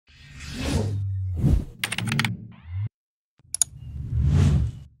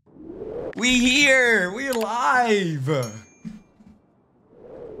We here. We alive.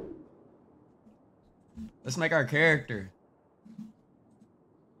 Let's make our character.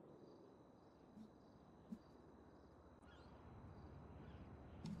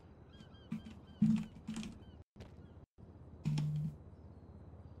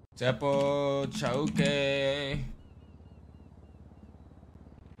 Tshepo Chauke.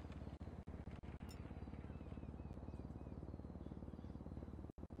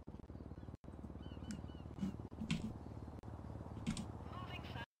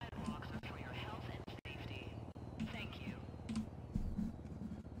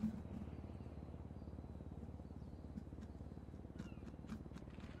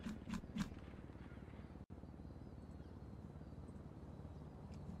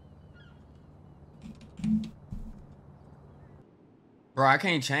 Bro, I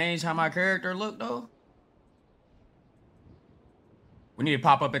can't change how my character look though. We need to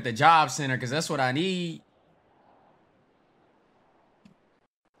pop up at the job center because that's what I need.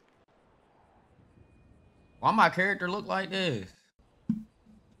 Why my character look like this?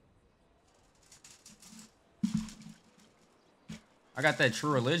 I got that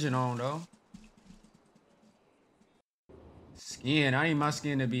True Religion on though. Skin, I need my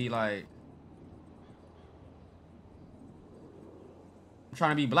skin to be like. I'm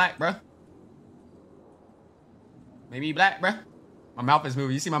trying to be black, bruh. Make me black, bruh. My mouth is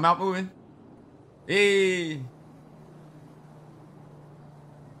moving. You see my mouth moving? Hey.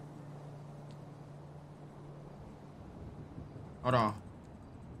 Hold on.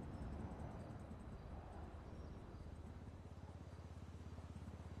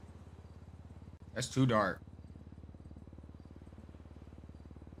 That's too dark.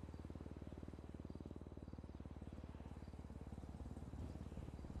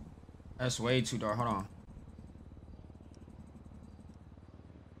 That's way too dark. Hold on.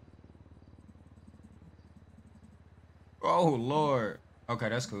 Oh, Lord. Okay,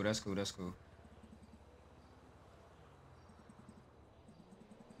 that's cool. That's cool. That's cool.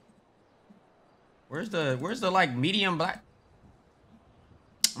 Where's the like medium black?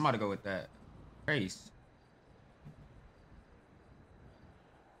 I'm about to go with that. Face.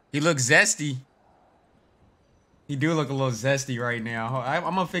 He looks zesty. He do look a little zesty right now. I'm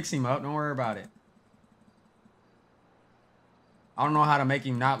gonna fix him up. Don't worry about it. I don't know how to make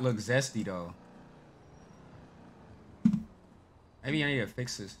him not look zesty though. Maybe I need to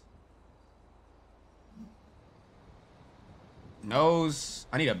fix this. Nose.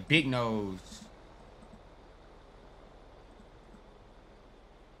 I need a big nose.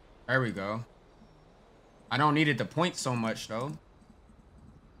 There we go. I don't need it to point so much though.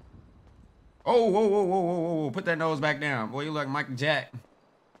 Oh, whoa, whoa, whoa, whoa, whoa, whoa. Put that nose back down. Boy, you look like Michael Jack.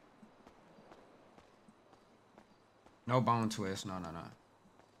 No bone twist. No, no, no.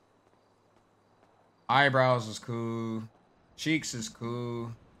 Eyebrows is cool. Cheeks is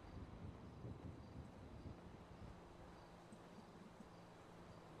cool.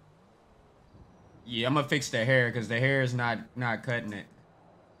 Yeah, I'm gonna fix the hair because the hair is not cutting it.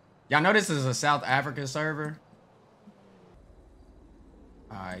 Y'all know this is a South African server?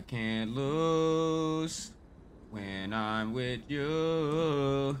 I can't lose when I'm with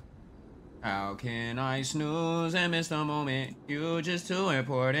you. How can I snooze and miss the moment? You just too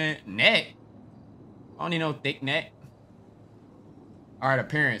important. Neck. I don't need no thick neck. All right,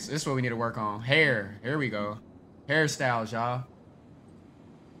 appearance. This is what we need to work on. Hair. Here we go. Hairstyles, y'all.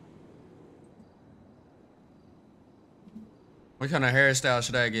 What kind of hairstyle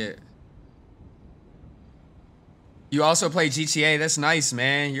should I get? You also play GTA. That's nice,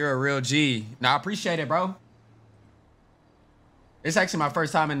 man. You're a real G. Nah, I appreciate it, bro. It's actually my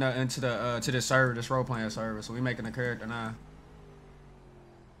first time into this server, this role playing server. So we making a character now.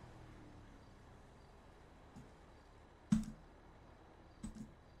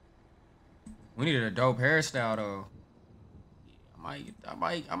 We needed a dope hairstyle though. I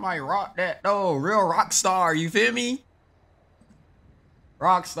might rock that though. Real rock star. You feel me?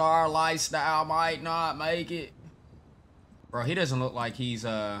 Rockstar lifestyle might not make it. Bro, he doesn't look like he's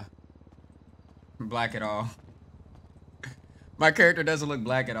black at all. My character doesn't look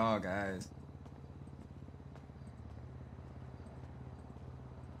black at all, guys.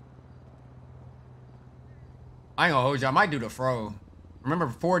 I ain't gonna hold you. I might do the fro. Remember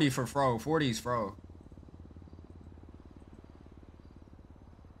 40 for fro. 40's fro.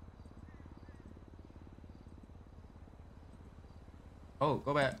 Oh,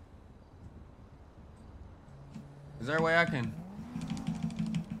 go back. Is there a way I can?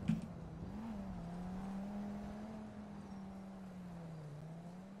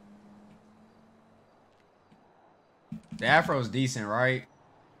 The afro's decent, right?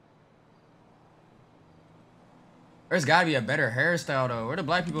 There's gotta be a better hairstyle though. Where the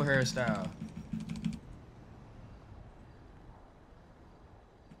black people hairstyle?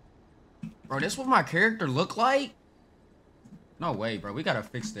 Bro, this what my character look like? No way, bro. We gotta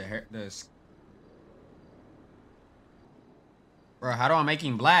fix the hair. This. Bro, how do I make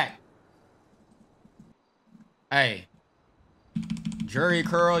him black? Hey. Jury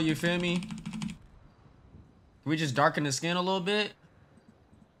curl, you feel me? Can we just darken the skin a little bit?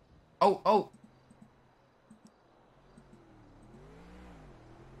 Oh.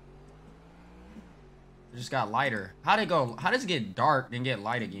 It just got lighter. How'd it go? How does it get dark then get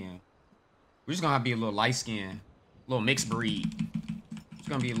light again? We're just gonna have to be a little light skin. A little mixed breed. It's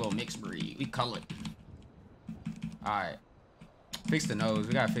gonna be a little mixed breed. We color it. Alright. Fix the nose.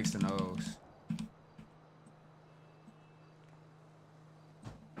 We gotta fix the nose.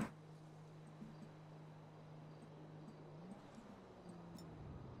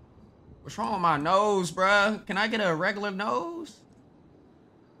 What's wrong with my nose, bruh? Can I get a regular nose?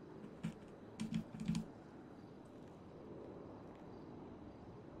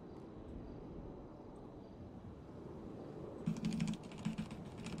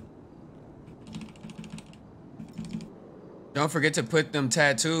 Don't forget to put them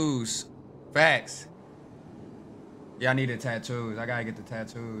tattoos. Facts. Yeah, I need the tattoos. I gotta get the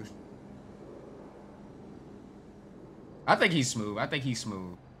tattoos. I think he's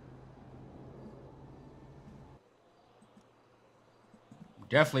smooth.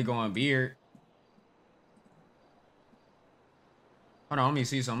 Definitely going beard. Hold on, let me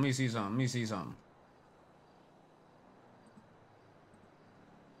see something.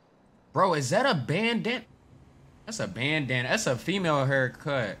 Bro, is that a bandana? That's a bandana. That's a female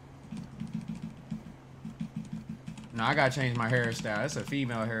haircut. No, I gotta change my hairstyle. That's a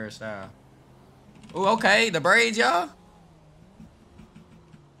female hairstyle. Ooh, okay. The braids, y'all.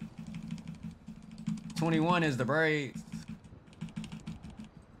 21 is the braids.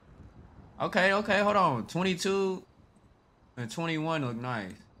 Okay, hold on. 22 and 21 look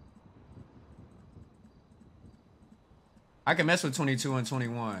nice. I can mess with 22 and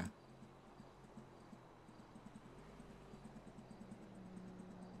 21.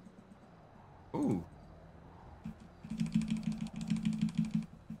 Ooh.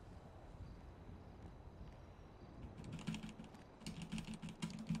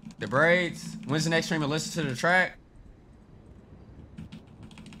 The braids. When's the next stream to listen to the track?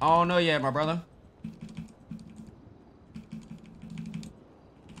 I don't know yet, my brother.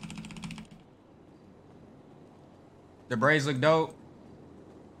 The braids look dope.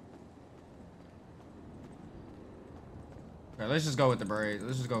 Okay, let's just go with the braids.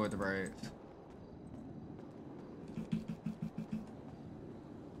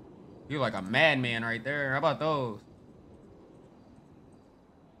 You like a madman right there. How about those?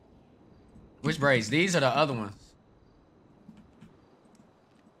 Which braids? These are the other ones.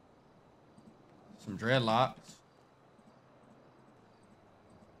 Some dreadlocks.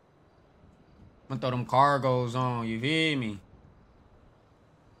 I'm gonna throw them cargos on, you feel me?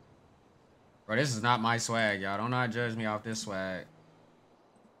 Bro, this is not my swag, y'all. Don't not judge me off this swag.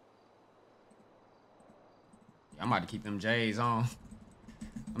 I'm about to keep them J's on.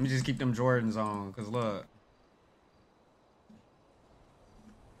 Let me just keep them Jordans on, cause look.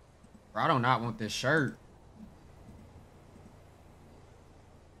 Bro, I do not want this shirt.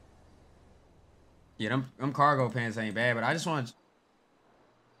 Yeah, them cargo pants ain't bad, but I just want.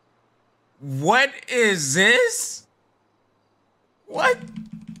 What is this? What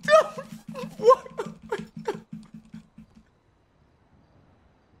the?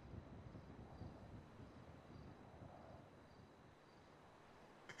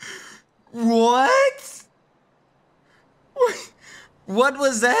 What? What? What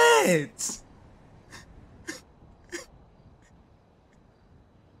was that?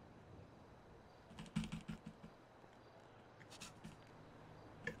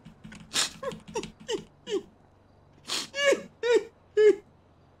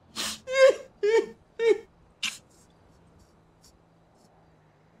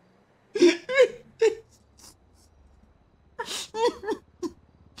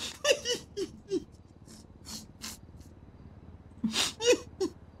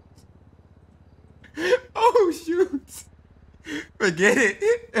 Oh shoot. Forget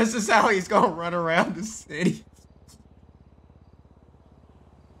it. This is how he's gonna run around the city.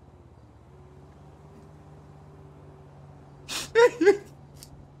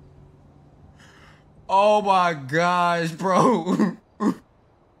 Oh my gosh, bro.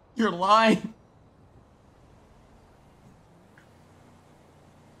 You're lying.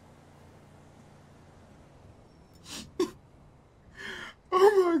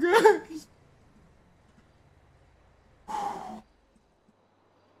 Oh my gosh.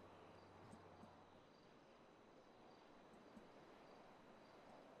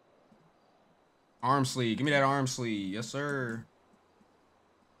 Arm sleeve. Give me that arm sleeve. Yes, sir.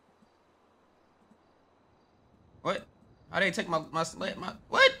 What? How they take my what?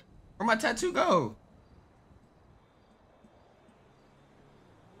 Where'd my tattoo go?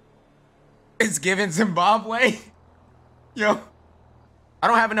 It's given Zimbabwe. Yo, I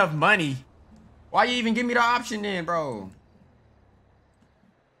don't have enough money. Why you even give me the option then, bro?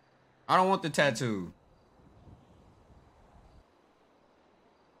 I don't want the tattoo.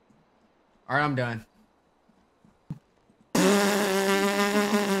 All right, I'm done.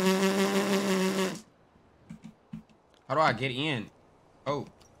 How do I get in? Oh.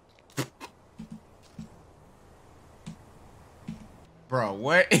 Bro,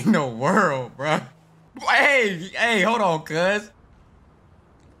 what in the world, bro? Hey, hold on, cuz.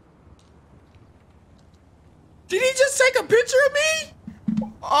 Did he just take a picture of me?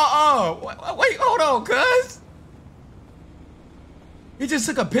 Wait, hold on, cuz. He just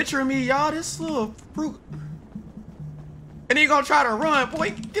took a picture of me, y'all. This little fruit. And he gonna try to run.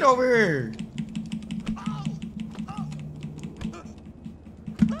 Boy, get over here.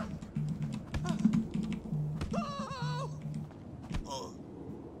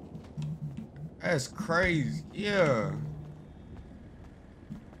 That's crazy. Yeah.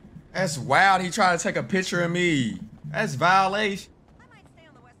 That's wild. He tried to take a picture of me. That's violation. I might stay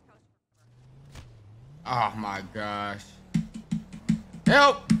on the West Coast. Oh my gosh.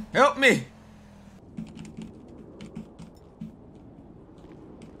 Help! Help me!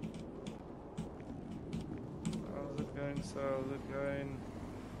 How's it going, sir? How's it going?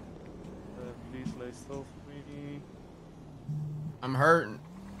 Please lay still for me. I'm hurting.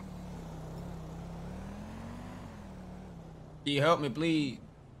 Can you help me, please?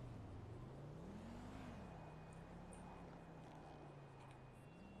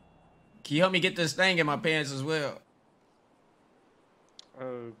 Can you help me get this thing in my pants as well?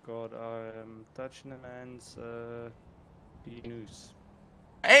 Oh god, I am touching a man's penis.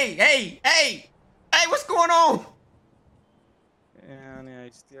 Hey, what's going on? Ja, nee, hy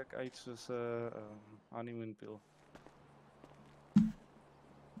steek uit soos 'n honeymoon pill.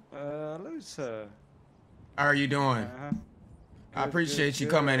 Hello, sir. How are you doing? I Good, appreciate good, you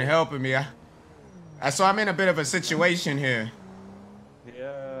coming and good. helping me. So I'm in a bit of a situation here.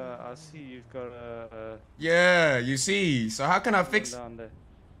 Yeah, I see you've got a Yeah, you see. So how can I fix? down there.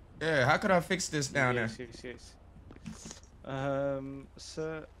 Yeah, how can I fix this down there? Yes.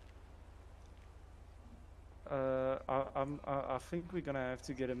 Sir, I think we're gonna have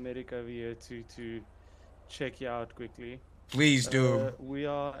to get a medic over here to check you out quickly. Please do. We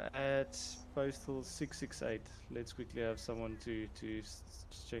are at postal 668. Let's quickly have someone to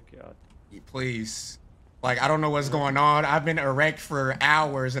check you out. Please. Like, I don't know what's going on. I've been erect for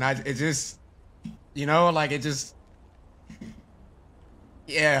hours and it just, you know, like it just,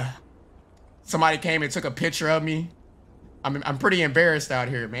 yeah. Somebody came and took a picture of me. I'm pretty embarrassed out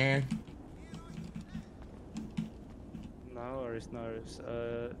here, man. No worries.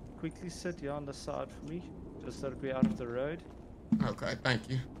 Quickly sit here on the side for me, just so that we're out of the road. Okay, thank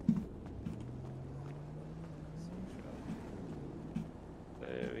you.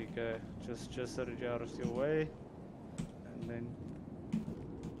 There we go. Just so that you're out of your way. And then,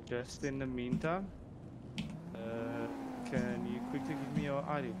 just in the meantime, can you quickly give me your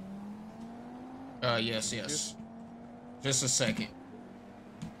ID? Yes. Just a second.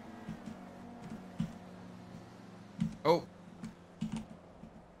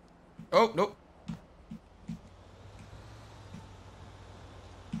 Oh, nope.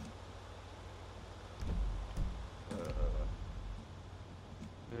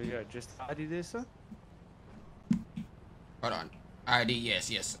 There you go. Just ID there, sir. Hold on. ID,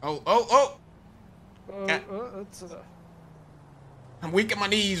 yes. Oh. It's I'm weak at my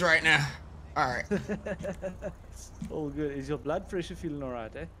knees right now. All right. all good. Is your blood pressure feeling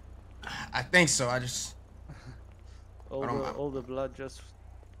alright, eh? I think so. I just. All the blood just.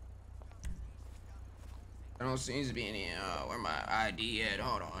 I don't seem to be any. Where my ID at?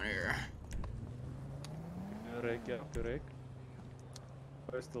 Hold on here. Correct.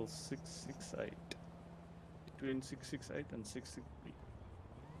 Postal 668. Between 668 and 663.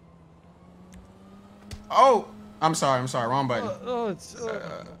 Oh, I'm sorry. Wrong button. It's.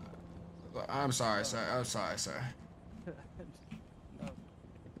 I'm sorry, sir.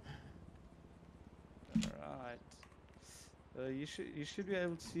 Alright. You should be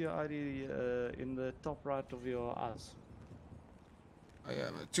able to see your ID in the top right of your eyes. Oh yeah,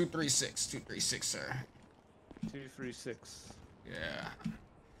 236, sir. 236. Yeah.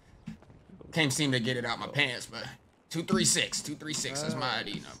 Can't seem to get it out my pants, but 236. That's my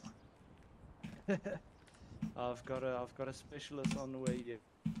ID number. I've got a specialist on the way here.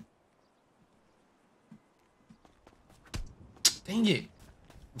 Dang it.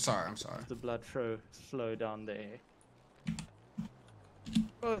 I'm sorry. The blood flow down there.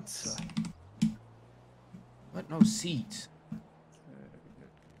 But What? No seats.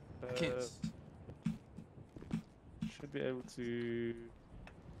 I can't. should be able to.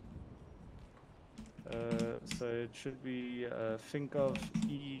 So it should be think of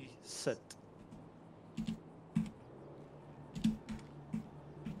sit.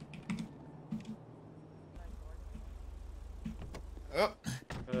 Oh.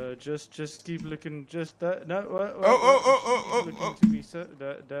 Just keep looking. Just no. Looking to me, sir.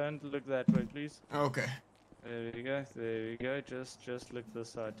 Don't look that way, please. Okay. There we go. Just look this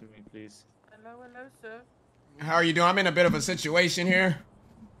side to me, please. Hello, sir. How are you doing? I'm in a bit of a situation here.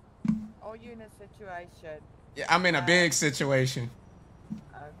 Are you in a situation? Yeah, I'm in a big situation.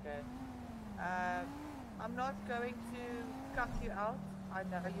 Okay. I'm not going to cut you out. I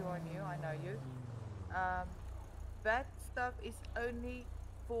know you are new. I know you. That stuff is only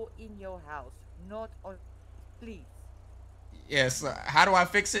for in your house, not on. Please. Yes. How do I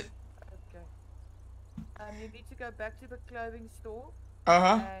fix it? Okay. You need to go back to the clothing store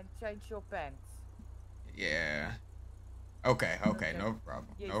and change your pants. Yeah. Okay. No problem.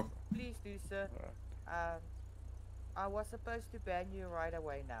 Yes, No. please do, sir. I was supposed to ban you right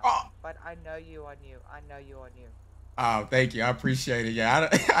away now, but I know you are new. Oh, thank you. I appreciate it. Yeah,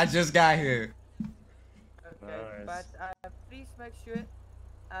 I just got here. Okay, Nice. but please make sure,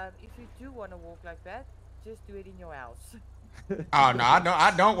 if you do want to walk like that, just do it in your house. Oh no,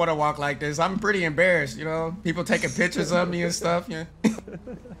 I don't want to walk like this. I'm pretty embarrassed, you know. People taking pictures of me and stuff. Yeah. Okay.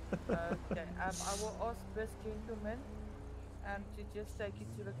 I will ask this gentleman to just take you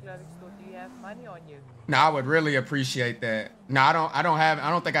to the clothing store. Do you have money on you? No, I would really appreciate that. No, I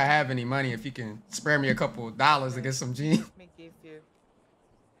don't think I have any money. If you can spare me a couple of dollars to get some jeans. Let me give you.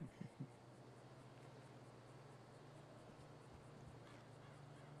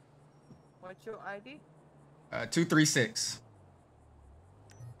 What's your ID? 236.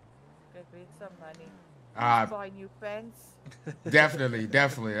 Okay, bring some money. Buy new pants. Definitely.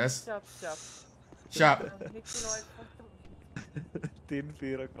 That's Shop. shop. Nikolai,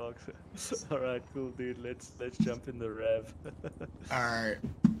 10-4 o'clock. All right, cool, dude. Let's jump in the rev. All right.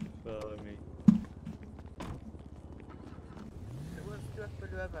 Follow me.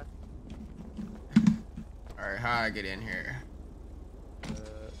 All right. How I get in here?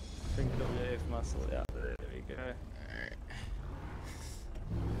 Think of your F muscle. Yeah, there we go.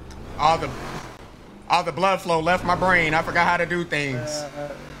 All right. All the blood flow left my brain. I forgot how to do things.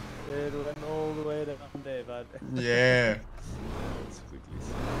 It went all the way down there, bud. Yeah. Let's quickly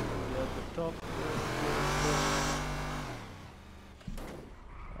see. We're at the top.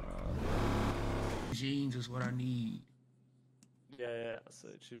 Jeans is what I need. Yeah. So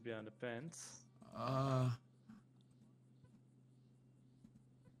it should be under pants.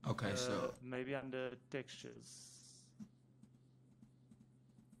 Okay, so maybe under textures.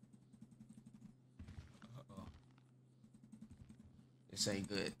 this ain't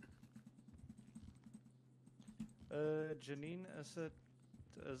good. Janine, is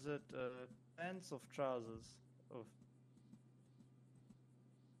it pants of trousers of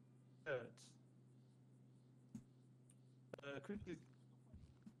shirts? Quickly.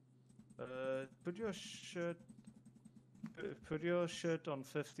 Put your shirt on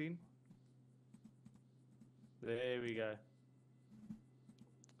 15. There we go.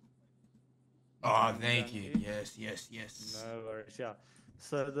 Oh, thank you. Yes. No worries. Yeah.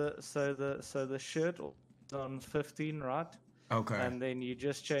 So the shirt is on 15, right? Okay. And then you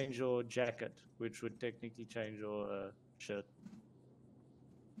just change your jacket, which would technically change your shirt.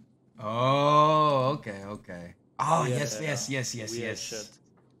 Oh, okay. Oh, Yeah, yes. Shirt.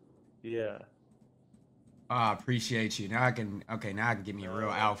 Yeah. Oh, I appreciate you. Now I can get me a real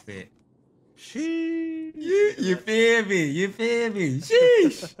outfit. Sheesh. You feel me?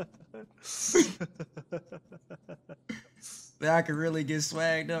 Sheesh. Now I can really get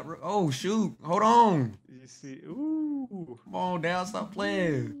swagged up. Oh, shoot. Hold on. You see, ooh. Come on down. Stop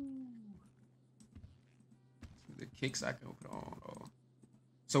playing. The kicks I can put on. Oh.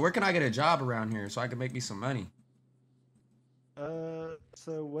 So where can I get a job around here so I can make me some money?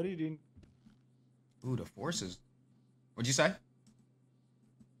 So what are you doing? Ooh, the forces. What'd you say?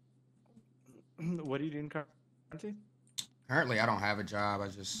 What are you doing currently? Currently, I don't have a job. I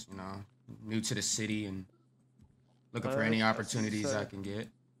just, new to the city and looking for any opportunities I can get.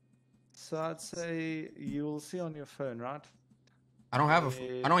 So I'd say you will see on your phone, right? I don't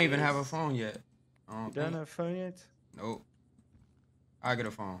even have a phone yet. You don't have a phone yet? Nope. I get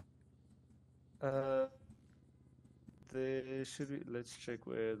a phone. there should be. Let's check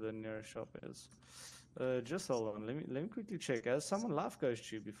where the nearest shop is. Just hold on. Let me quickly check. Has someone life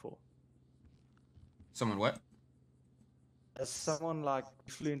coached you before? Someone what? Has someone like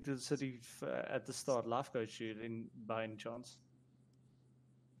flew into the city at the start life coached you by any chance?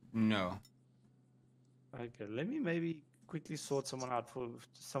 No. Okay, let me maybe quickly sort someone out for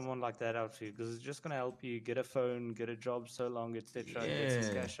someone like that out for you, because it's just gonna help you get a phone, get a job so long, etc. Get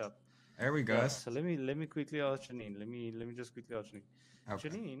some Yeah. cash up. There we go. Yeah, so let me quickly ask Janine. Let me just quickly ask Janine. Okay.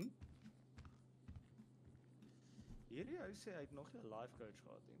 Janine, hierdie ou sê hy het nog 'n life coach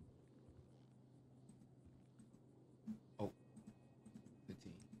gehad nie. Oh.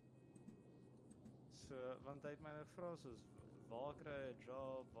 15. So, want hy het my gevra soos waar kry hy 'n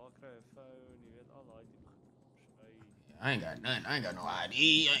job, waar kry hy 'n phone, jy weet al daai tipe goeders. I ain't got nothing. I ain't got no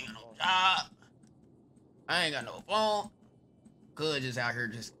ID. I ain't got no job. I ain't got no phone. Cuz just out here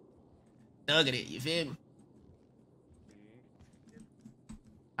just thugging it. You feel me?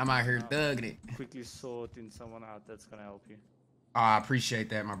 I'm out here thugging it. Quickly sorting someone out that's gonna help you. Oh, I appreciate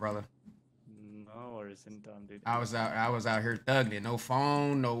that, my brother. No worries, anytime, dude. I was out here thugging it. No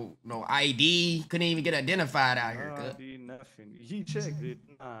phone, no ID. Couldn't even get identified out here. No ID, nothing. You check, dude.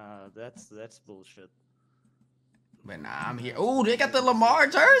 Nah, that's bullshit. But nah, I'm here. Oh, they got the Lamar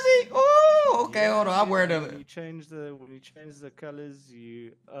jersey. Oh, okay, hold on. I wear the. When you change the colors,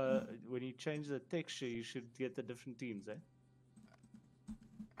 when you change the texture, you should get the different teams, eh?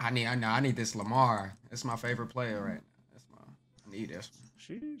 I need this Lamar. That's my favorite player right now. I need this.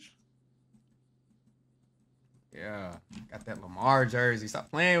 Sheesh. Yeah, got that Lamar jersey.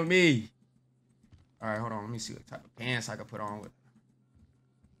 Stop playing with me. All right, hold on. Let me see what type of pants I can put on with.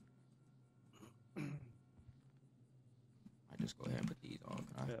 I just go ahead and put these on.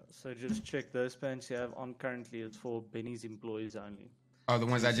 Yeah, so just check those pants you have on currently. It's for Benny's employees only. Oh, the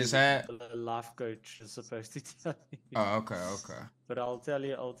ones I just had? The life coach is supposed to tell you. Oh, okay. But I'll tell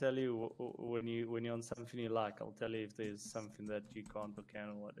you when you're on something you like. I'll tell you if there's something that you can't or can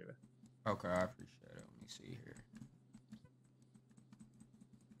or whatever. Okay, I appreciate it. Let me see here.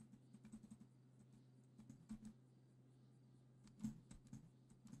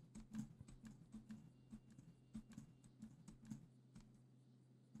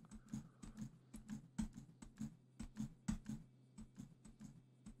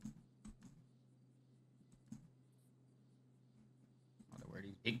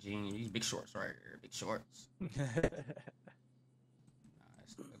 Big jeans, these big shorts right here, big shorts. Nah,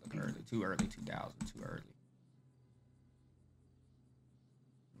 it's look early, too early, 2000, too early.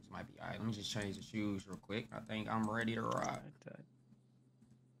 This might be alright. Let me just change the shoes real quick. I think I'm ready to ride.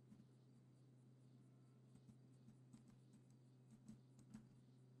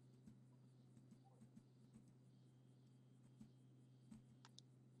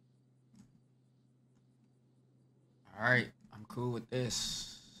 All right, I'm cool with this.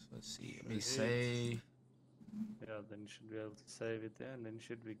 Let's see. Let me save. Yeah, then you should be able to save it there, and then you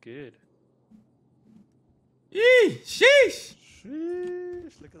should be good. Yee! Sheesh!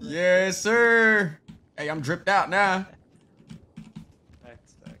 Sheesh! Look at that. Yes, sir. Hey, I'm dripped out now.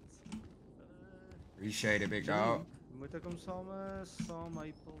 Facts. Appreciate it, big dog. Moet ek hom saam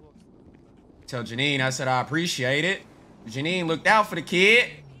my pulbox. Tell Janine I said I appreciate it. Janine looked out for the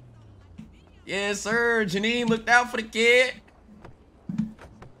kid. Yes, sir. Janine looked out for the kid.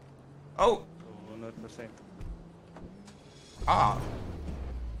 Oh. 100%. Ah.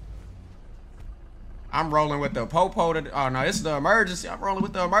 I'm rolling with the popo today. Oh, no, this is the emergency. I'm rolling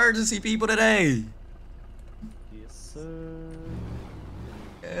with the emergency people today. Yes, sir.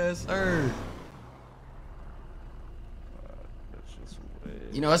 Yes, sir. That's just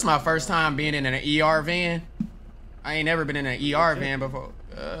weird. You know, it's my first time being in an ER van. I ain't never been in an ER van before.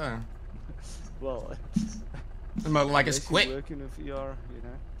 Well, like it's quick. Working with ER, you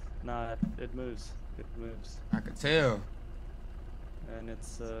know. Nah, it moves. It moves. I could tell. And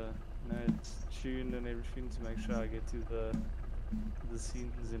it's it's tuned and everything to make sure I get to the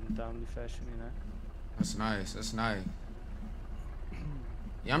scenes in timely fashion, you know. That's nice. That's nice.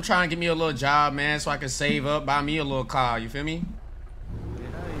 Yeah, I'm trying to get me a little job, man, so I can save up, buy me a little car. You feel me? Yeah, you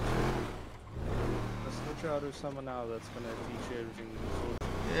should. Let's go try to someone now that's gonna teach you everything.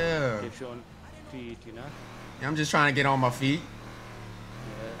 Yeah. Get you on feet, you know. Yeah, I'm just trying to get on my feet.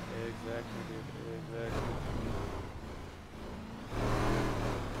 Yeah, exactly, dude. Exactly.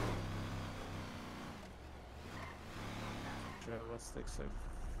 What's takes so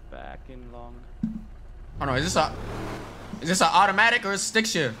fucking long? Oh no, is this a automatic or a stick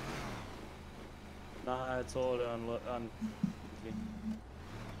shift? Nah, it's all on.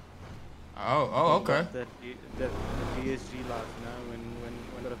 Oh, okay. That DSG life, you know,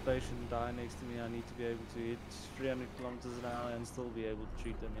 when a patient die next to me, I need to be able to hit 300 kilometers an hour and still be able to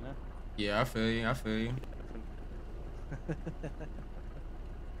treat them, you know. Yeah, I feel you. I feel you. Need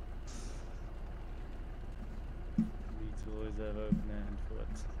to always have open hand for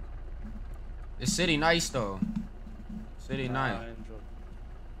it. The city nice though. City No, nice.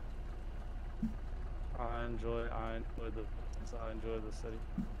 I enjoy the city.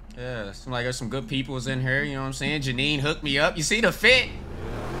 Yeah, seems like there's some good peoples in here. You know what I'm saying? Janine hooked me up. You see the fit?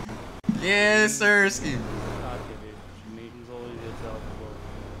 Yes, sir. I get it. Meetings always get help as well.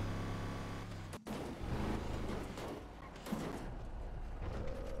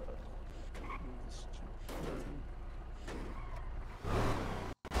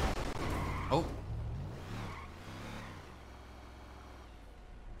 Oh.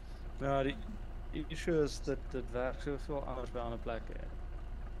 Nou, die issue is dat het werkt zoveel anders bij een plek.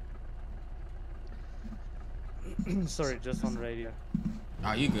 Sorry, just on radio.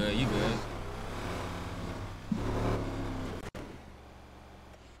 Oh, you good. You good.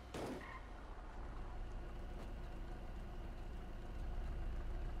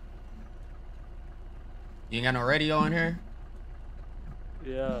 You ain't got no radio on here?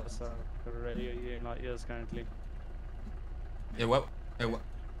 Yeah, so the radio here in my ears currently. Yeah, what? Hey, what?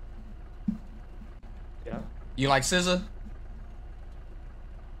 Yeah. You like SZA?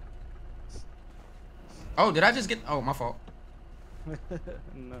 Oh, did I just get? Oh, my fault.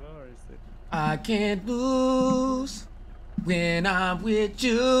 No, or is it? I can't lose when I'm with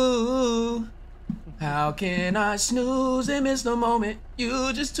you. How can I snooze and miss the moment?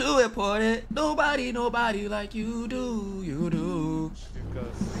 You just too important. Nobody like you do. You do.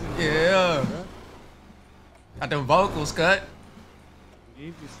 Yeah. Got them vocals cut. You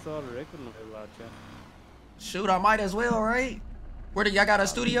need to start a record label out, yeah. Shoot, I might as well, right? Where do y'all got a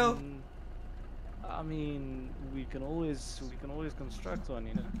studio? I mean, we can always construct one,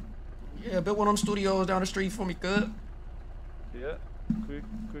 you know. Yeah, build one of them studios down the street for me, good. Yeah,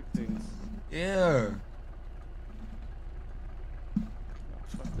 quick things. Yeah. Oh,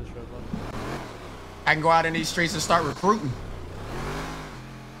 fuck this red one. I can go out in these streets and start recruiting.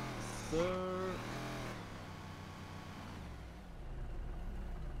 Sir.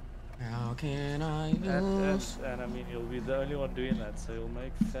 How can I lose? And I mean, you'll be the only one doing that, so you'll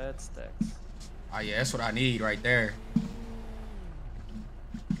make fat stacks. Oh yeah, that's what I need right there.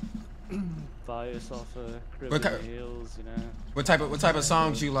 Buy yourself a crib What in the hills, you know. What type of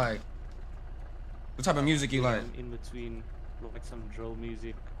songs you like? What type of music you like? In between, like some drill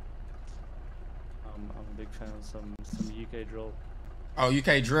music. I'm a big fan of some UK drill. Oh,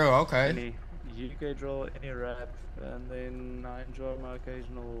 UK drill, okay. Any UK drill, any rap, and then I enjoy my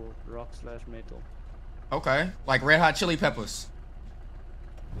occasional rock/metal. Okay, like Red Hot Chili Peppers.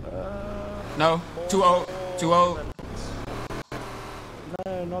 No, too old. Too old.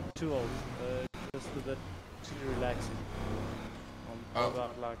 No, not too old. Just a bit too relaxing.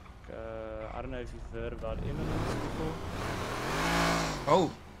 About like I don't know if you've heard about Eminence before.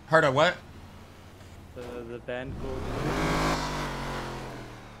 Oh, heard of what? The band called.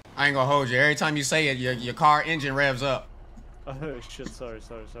 I ain't gonna hold you. Every time you say it, your car engine revs up. Oh shit! Sorry.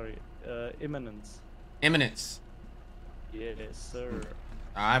 Eminence. Eminence. Yes, sir.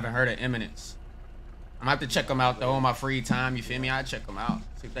 I haven't heard of Eminence. I'm gonna have to check them out though on my free time. You feel me? I check them out.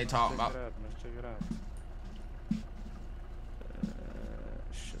 See what they talking about. Let's check it out.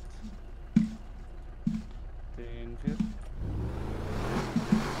 Shit. Den weer.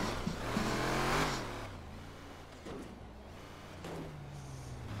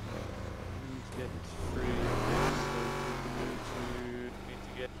 Need to get free. Need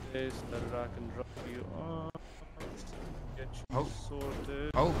to get this so that I can drop you off. Get you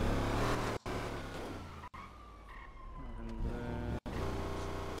sorted. Oh. And then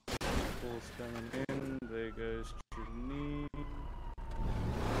calls coming in. There goes Janine.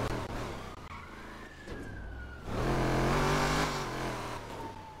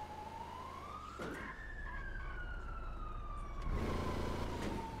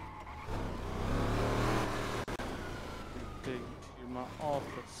 Take you to my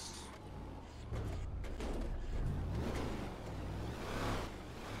office.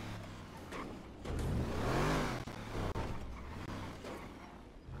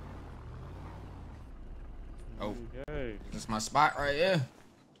 Oh. Okay. That's my spot right here.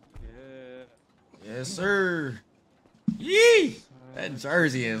 Yeah. Yes, sir. Yee! That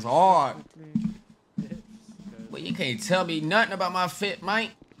jersey is hard. Well, you can't tell me nothing about my fit,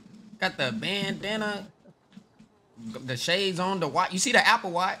 Mike. Got the bandana, the shades on, the watch. You see the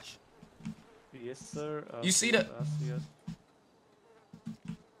Apple Watch? Yes, sir. You see the... I see it.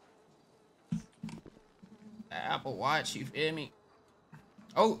 Apple Watch, you feel me?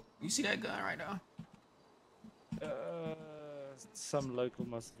 Oh, you see that gun right now? Some local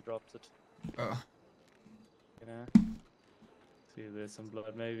must have dropped it. Oh. You know? See, there's some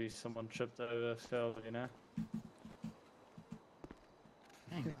blood. Maybe someone tripped over, fell, you know?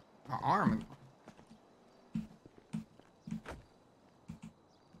 Dang, my arm.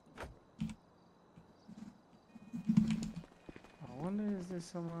 I wonder, is there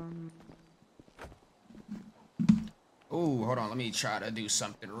someone... Oh, hold on. Let me try to do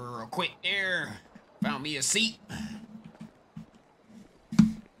something real quick there. Found me a seat.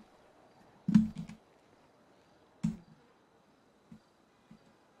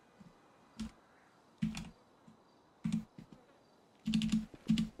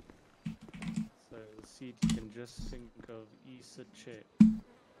 So the seat you can just think of Issa chair.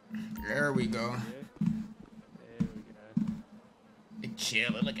 There we go. Yeah. There we go. Big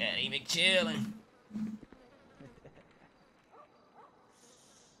chillin'. Look at him, big chillin'.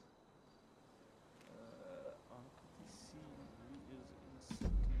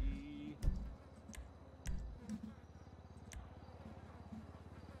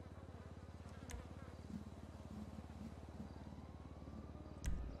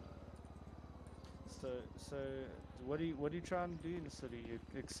 So what are you trying to do in the city,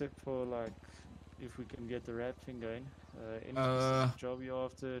 except for like if we can get the rap thing going? Any specific job you're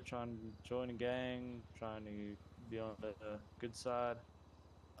after? Trying to join a gang? Trying to be on the good side?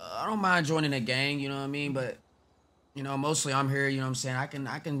 I don't mind joining a gang, you know what I mean? But you know, mostly I'm here. You know what I'm saying?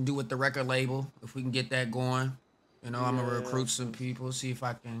 I can do with the record label if we can get that going. You know, I'm gonna recruit some people, see if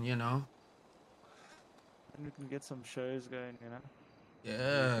I can, you know. And we can get some shows going, you know.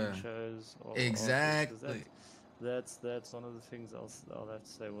 Yeah. Shows. Exactly. That's one of the things I'll have to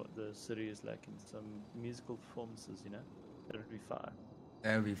say. What the city is lacking, some musical performances, you know. That'd be fire.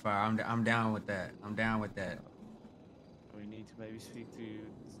 That'd be fire. I'm down with that. I'm down with that. We need to maybe speak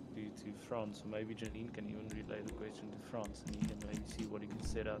to France, or maybe Janine can even relay the question to France, and he can maybe see what he can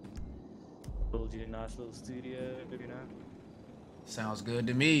set up. Build you a nice little studio, you know. Sounds good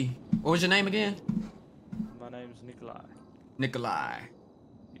to me. What was your name again? My name's Nikolai. Nikolai.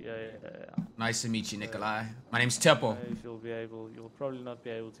 Yeah. Nice to meet you, Nikolai. My name's Tshepo. If you'll probably not be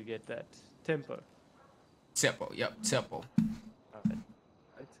able to get that tempo. Tshepo, yep, Tshepo. Right.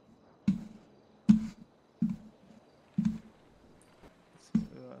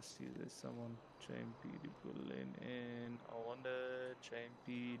 So I see there's someone, JMP, pulling in. I wonder,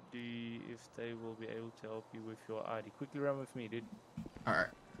 JMP, if they will be able to help you with your ID. Quickly run with me, dude. All right.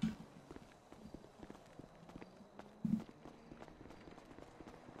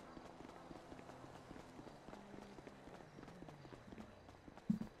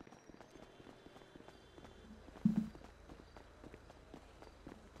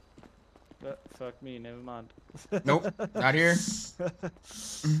 Fuck me, never mind. Nope, not here.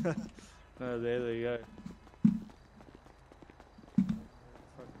 No, there they go.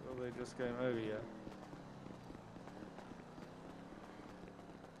 Fuck, well, they just came over here.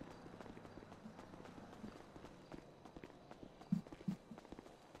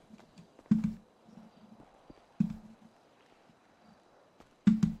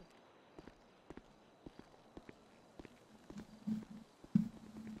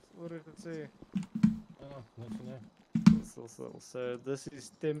 What did it say? Oh, nothing there. So this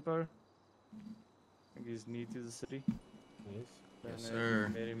is Tempo. I think he's new to the city. Yes. Yes,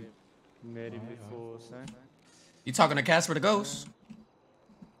 sir. Met him before, so. You talking to Casper the Ghost?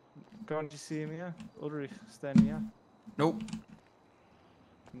 Can't you see him here? Ulrich, standing here? Nope.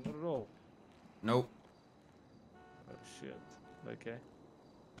 Not at all. Nope. Oh shit. Okay.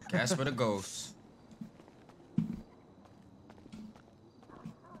 Casper the Ghost.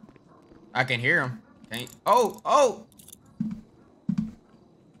 I can hear him. Can't. Oh!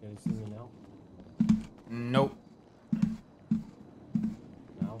 Can you see me now? Nope.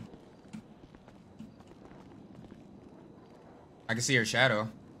 Now? I can see her shadow.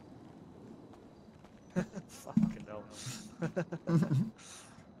 Fucking hell.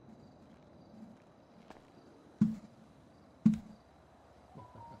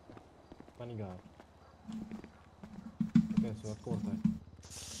 Funny guy. Okay, so wat kort hy?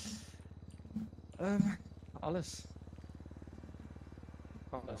 Alles.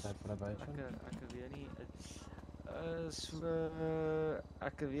 Is hy probation? Ek weet nie.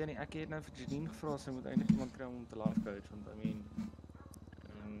 Ek weet nie. Ek het nou vir Janine gevra sy moet eintlik iemand kry om te life coach, want I mean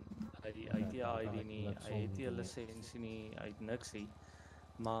hy het ID nie, hy het nie 'n lisensie nie, hy het niks nie.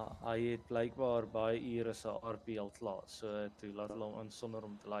 Maar hy het blykbaar baie ure se RP al klaar. So toe laat hulle hom in sonder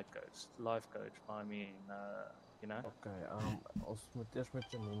om te life coach. Maar I mean you know. Okay, ons moet eers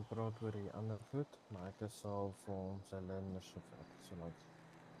met Janine praat oor die ander voet, maar ek sal vir hom sy learnership vat, solank.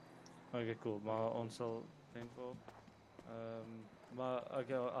 Okay, cool. Maar ons sal voor. Maar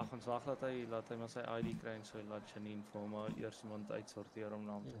okay, ag ons wag laat hy maar sy ID kry en so laat Janine vir hom maar eers iemand uitsorteer om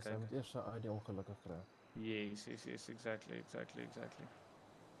na hom te Yes, hy kyk. moet eers sy ID ongelukkig kry. Yes, exactly.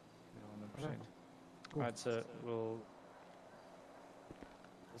 Yeah, 100%. Cool. Alright, so we'll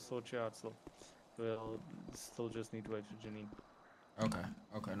sort you out still. We'll still just need to wait for Janine. Okay,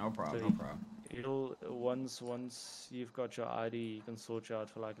 no problem, So no problem. It'll once you've got your ID, you can sort you out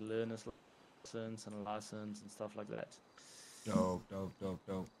for like a learner's license and a license and stuff like that. Dope. I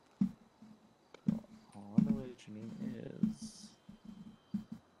wonder where Janine is.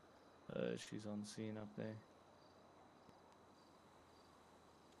 She's on scene up there.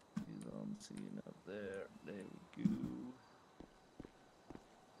 She's on scene up there. There we go.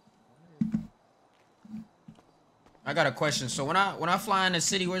 I got a question. So when I fly in the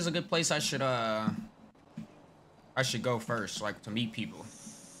city, where's a good place I should go first, like to meet people?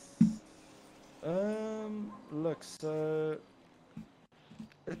 Look, so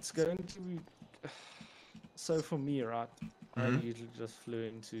it's going to be. So for me, right, I usually just flew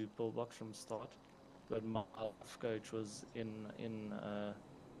into Pillbox from start, but my off coach was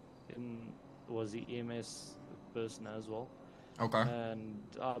was the EMS person as well. Okay. And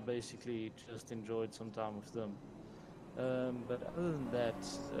I basically just enjoyed some time with them. But other than that,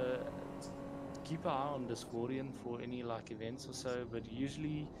 keep an eye on Discordian for any like events or so. But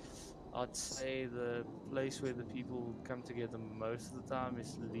usually, I'd say the place where the people come together most of the time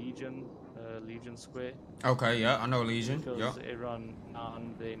is Legion Square. Okay, yeah, I know Legion. Because Yeah. everyone now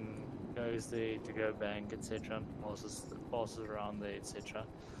and then goes there to go bank, etc. and passes around there, etc.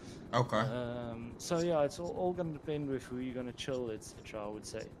 Okay. So yeah, it's all going to depend with who you're going to chill, etc. I would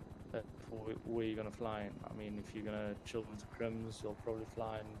say, for where you're going to fly in. I mean, if you're going to chill with the Crims, you'll probably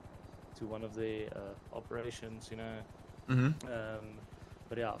fly in to one of their operations, you know.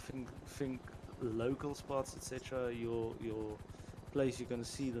 But yeah, I think local spots, etc. Your place you're going to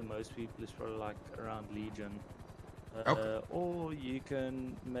see the most people is probably like around Legion. Okay. Or you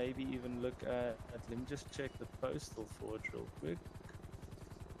can maybe even look at. Let me just check the postal forge real quick.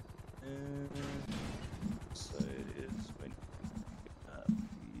 So it is when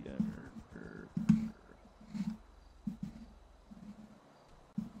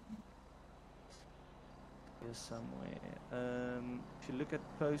here somewhere. If you look at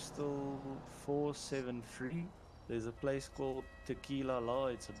postal 473, there's a place called Tequila Law.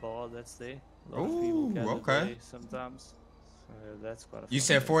 It's a bar that's there. A lot of people gather okay. there sometimes. So that's quite a You fun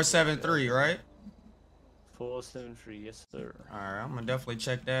said place to 473, go. right? 473, yes sir. All right, I'm gonna definitely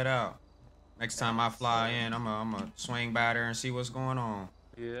check that out. Next time I fly in, I'm gonna swing by there and see what's going on.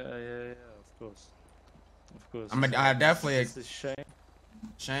 Yeah, of course. I definitely. This is Shane.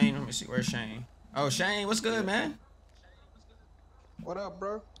 Shane, let me see where's Shane. Oh, Shane, what's good, man? What up,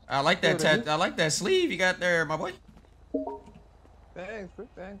 bro? I like that I like that sleeve you got there, my boy. Thanks, bro.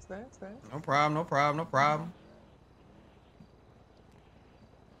 Thanks. No problem.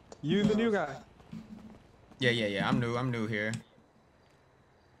 You the new guy? Yeah. I'm new here.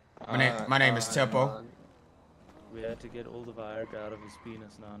 My name is Tshepo. We had to get all the Viagra out of his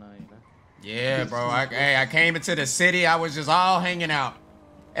penis now, you know. Yeah, bro. I came into the city. I was just all hanging out.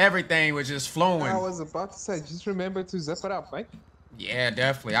 Everything was just flowing. I was about to say, just remember to zip it up, mate. Yeah,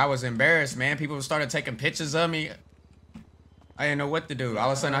 definitely. I was embarrassed, man. People started taking pictures of me. I didn't know what to do. All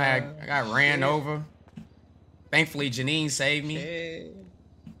of a sudden, I got ran over. Thankfully, Janine saved me. Okay.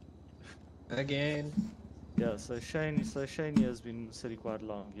 Again. Yeah, so Shane here has been in the city quite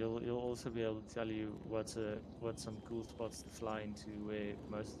long. You'll also be able to tell you what some cool spots to fly into where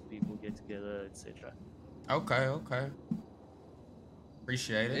most of the people get together, etc. Okay.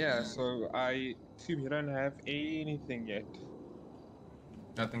 Appreciate it. Yeah, so I assume you don't have anything yet.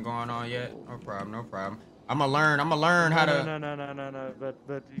 Nothing going on yet? No problem. I'm gonna learn how to. No.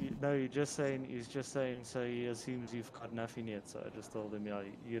 But he's just saying. So he assumes you've got nothing yet. So I just told him, yeah,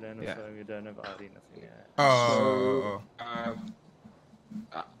 you don't have phone, you don't have ID, nothing yet. Oh.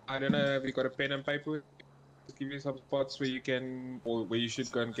 I don't know if you got a pen and paper. Just give you some spots where you can, or where you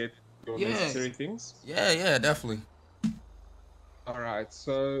should go and get your necessary things. Yeah, definitely. All right,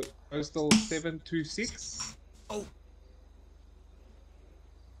 so postal 726. Oh.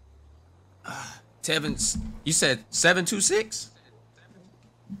 You said 726?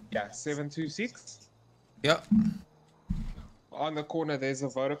 Yeah, 726. Yep. On the corner, there's a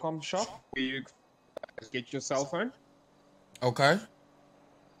Vodacom shop where you get your cell phone. Okay.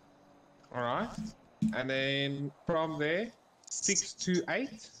 All right. And then from there,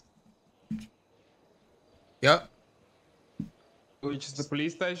 628. Yep. which is the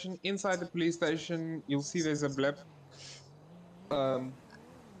police station. Inside the police station, you'll see there's a blip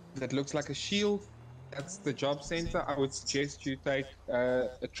that looks like a shield. That's the job center. I would suggest you take a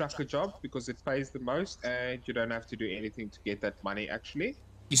trucker job because it pays the most and you don't have to do anything to get that money actually.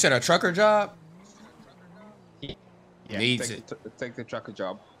 You said a trucker job? Yeah, Needs it. Take the trucker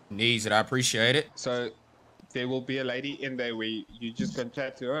job. Needs it. I appreciate it. So there will be a lady in there where you just can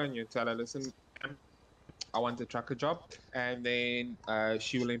chat to her and you tell her, listen, I want a trucker job. And then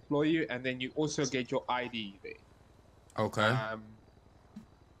she will employ you. And then you also get your ID there. Okay.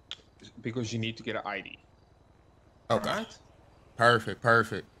 Because you need to get an ID. Okay. Right?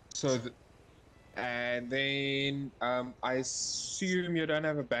 Perfect. So, and then I assume you don't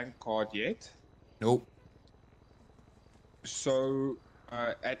have a bank card yet. Nope. So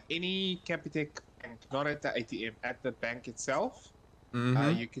at any Capitec bank, not at the ATM, at the bank itself,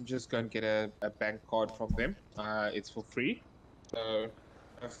 you can just go and get a bank card from them. It's for free. So you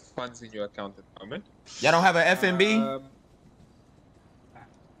have funds in your account at the moment. Y'all don't have an FNB?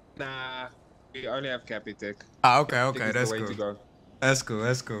 Nah, we only have Capitec. Okay. Capitec is That's the way cool. to go. That's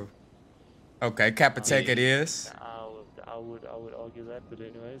cool. Okay, Capitec it is. I would argue that, but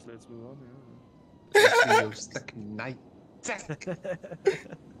anyways, let's move on.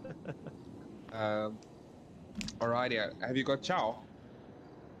 Alrighty, have you got chow?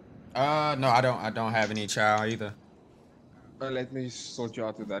 No, I don't have any chow either. Let me sort you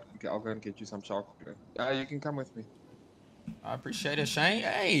out with that. Okay, I'll go and get you some chow. You can come with me. I appreciate it, Shane.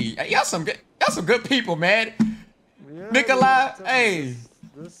 Hey, y'all some good people, man. Yeah, Nikolai, dude, hey.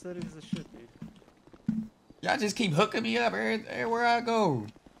 This city's a shit, dude. Y'all just keep hooking me up everywhere I go.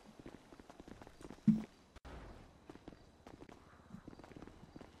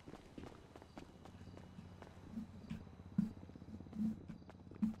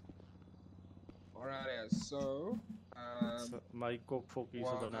 Alright, so My kokfokkies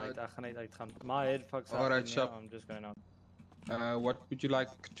are dan uit. Ek gaan net uitgaan. My head fucks up. Alright, Yeah, Shop. I'm just going out. what would you like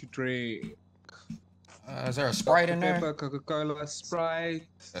to drink? Is there a Sprite in there? Pepper, Coca-Cola, Sprite.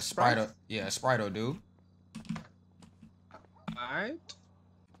 A Sprite, yeah, a Sprite will do. Alright.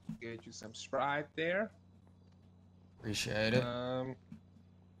 Get you some Sprite there. Appreciate it. And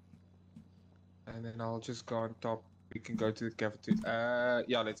then I'll just go on top. We can go to the cafeteria.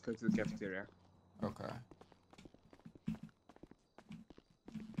 Yeah, let's go to the cafeteria. Okay.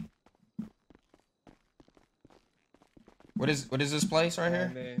 What is this place right here?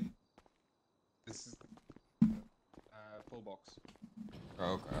 And then this is full box.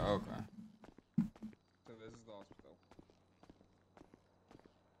 Okay. So this is the hospital.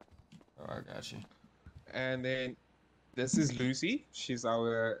 Oh, I got you. And then this is Lucy. She's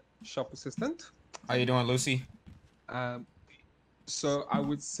our shop assistant. How you doing, Lucy? So I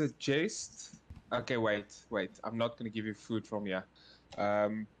would suggest. Okay, wait. I'm not gonna give you food from here,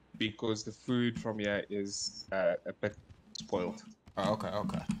 because the food from here is a bit spoiled. Oh,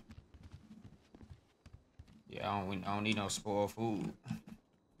 okay. Yeah, I don't need no spoiled food.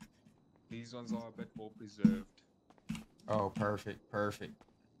 These ones are a bit more preserved. Oh, perfect.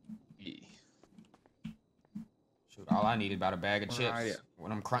 Yeah. Shoot, all I need is about a bag of chips. Alright.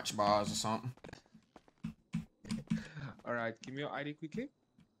 One of them crunch bars or something. All right, give me your ID quickly.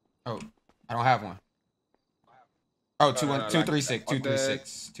 Oh, I don't have one. Oh, 236.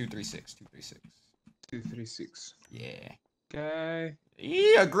 236. Yeah. Okay.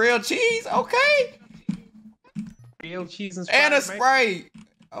 Yeah, grilled cheese. Okay. Grilled cheese and And a Sprite, mate. Sprite.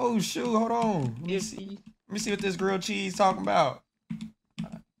 Oh shoot, hold on. Let me Yes. see what this grilled cheese talking about.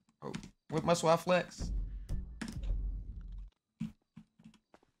 Oh, what muscle I flex?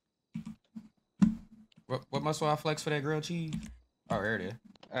 What muscle I flex for that grilled cheese? Oh, there it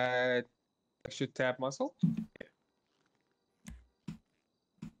is. Extra tab muscle.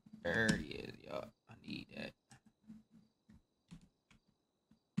 There it is. Yup, I need that.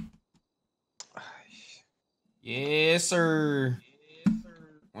 Yes, sir.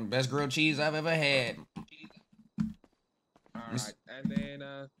 One of the best grilled cheese I've ever had. All right, and then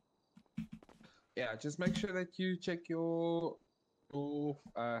yeah, just make sure that you check your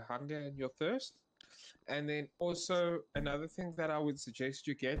hunger and your thirst. And then also another thing that I would suggest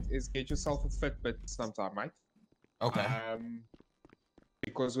you get yourself a Fitbit sometime, right? Okay.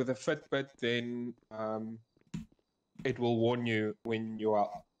 Because with a Fitbit, then it will warn you when your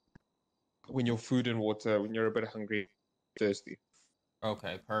food and water, when you're a bit hungry, thirsty.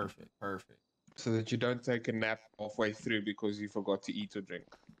 Okay, perfect. So that you don't take a nap halfway through because you forgot to eat or drink.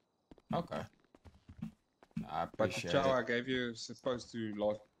 Okay. I But the appreciate chow it. I gave you is supposed to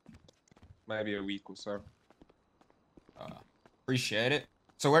last maybe a week or so. Appreciate it.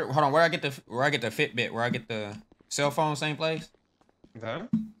 So hold on, where I get the Fitbit, where I get the cell phone, same place? The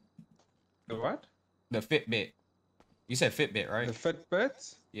what? The Fitbit. You said Fitbit, right? The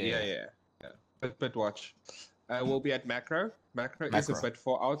Fitbit? Yeah. Yeah. Fitbit watch. We'll be at Macro. Macro is a Macro. bit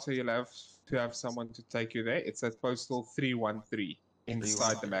far out, so you'll have to have someone to take you there. It's at postal 313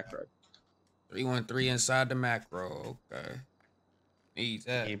 inside the Macro. 313 inside the Macro. Okay. Need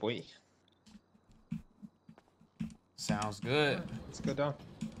that. Hey boy. Sounds good. Right, let's go down.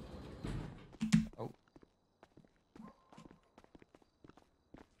 Oh.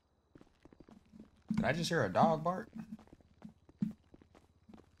 Did I just hear a dog bark?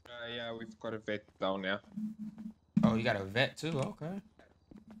 Yeah, we've got a vet down now. Oh, you got a vet too? Okay.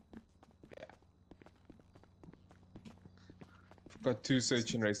 Yeah. We've got 2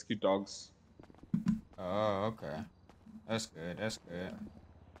 search and rescue dogs. Oh, okay. That's good. That's good.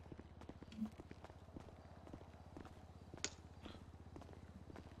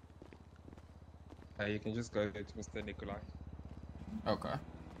 You can just go there to Mr. Nikolai. Okay.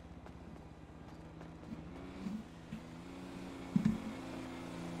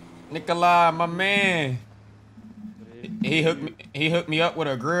 Nikolai, my man. He hooked me up with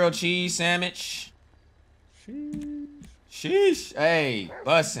a grilled cheese sandwich. Sheesh. Sheesh. Hey,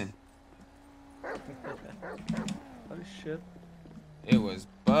 bussin'. Holy shit. It was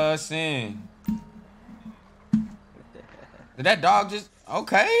bussin'. Did that dog just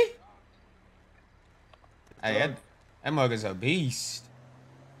okay? Hey, that mug is a beast.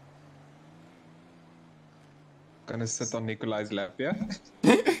 Gonna sit on Nikolai's lap, yeah?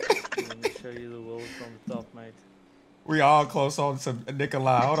 Let me show you the world from the top, mate. We all close on to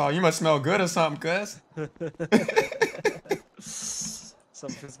Nikolai. Hold on, you must smell good or something, cuz.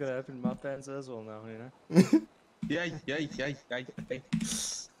 Something's gonna happen in my pants as well now, you know? Yay.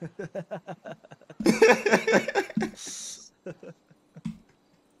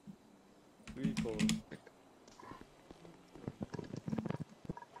 Really cool.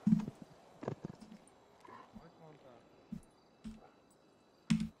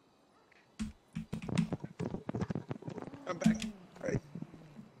 I'm back. Right.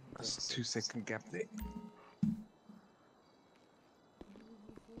 Just a 2-second gap there.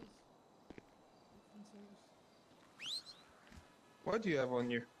 What do you have on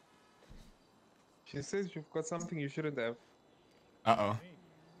you? She says you've got something you shouldn't have. Uh-oh.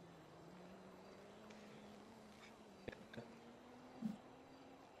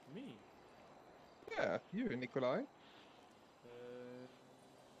 Me? Yeah, you, Nikolai. I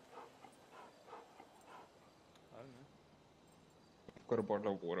don't know. Got a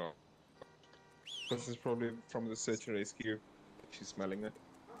bottle of water. This is probably from the search and rescue. She's smelling it.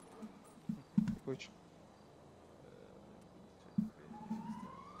 Which?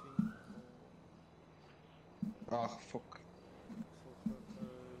 Ah, fuck.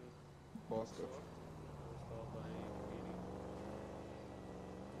 Bastard.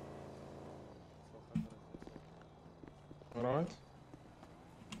 Alright.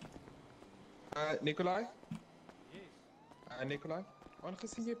 Nikolai? Yes. Nikolai?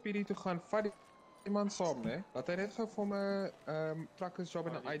 Aangesien jy PD toe gaan, vat die man saam, né? Laat hy net gou vir hom 'n truckers job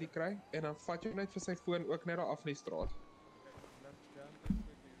en 'n ID kry en dan vat jy net vir sy foon ook net daar af in die straat.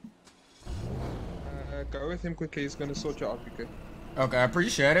 Go with him quickly, he's gonna sort you out quickly. Okay, I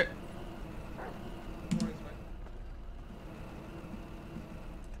appreciate it.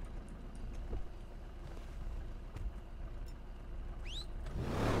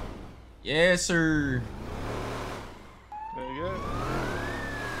 Yes, sir. There you go.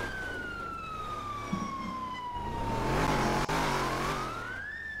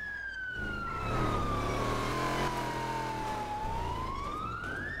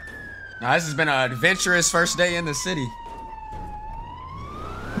 Now, this has been an adventurous first day in the city.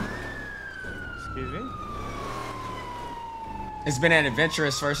 Excuse me? It's been an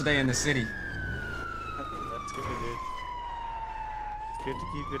adventurous first day in the city. That's good, dude. It's good to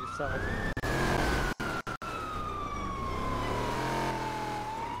keep it exciting.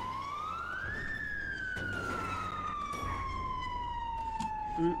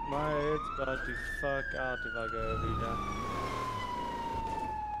 Ooh, my head's about to fuck out if I go over here.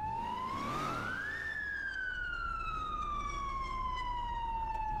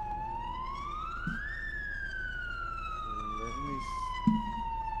 Let me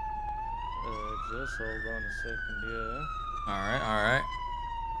just hold on a second here. Alright, alright.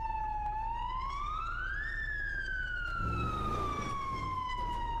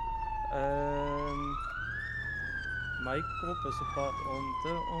 My kop is op pad om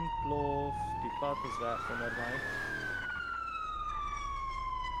te ontplof. Die pad is weg onder my.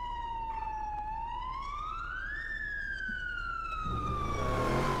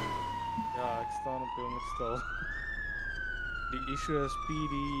 skull. Die issue is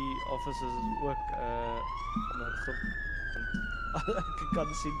PD officers ook onder grond. Ek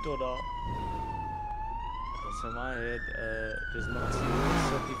kan sien tot daar. So in my head, there's not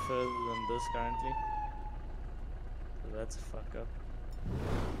city further than this currently. So that's a fuck up.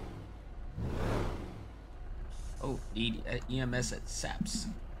 Oh, need EMS at SAPS.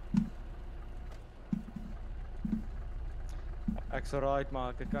 Ek's alright,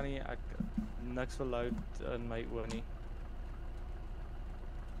 maar ek kan nie niks verloud in my oë nie.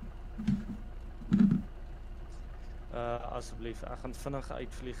 Asseblief, ek gaan vinnig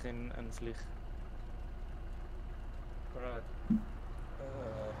uitvlieg en invlieg. Alright.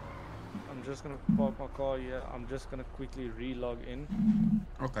 I'm just gonna park my car here. I'm just gonna quickly re-log in.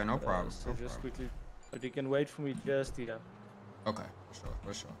 Okay, no problem. So No just problem. quickly, but you can wait for me just here. Okay,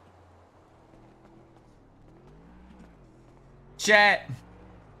 for sure. Chat.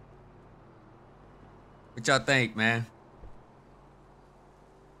 What y'all think, man?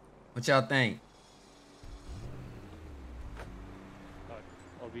 What y'all think? Right,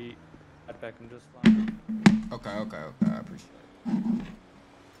 I'll be right back. I'm just flying. Okay, I appreciate it.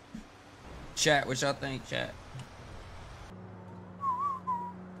 Chat, what y'all think, chat?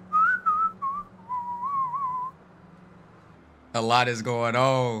 A lot is going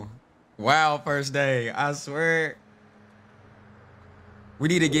on. Wow, first day. I swear. We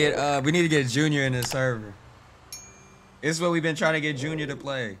need to get Junior in this server. This is what we've been trying to get Junior to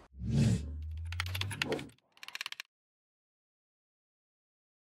play.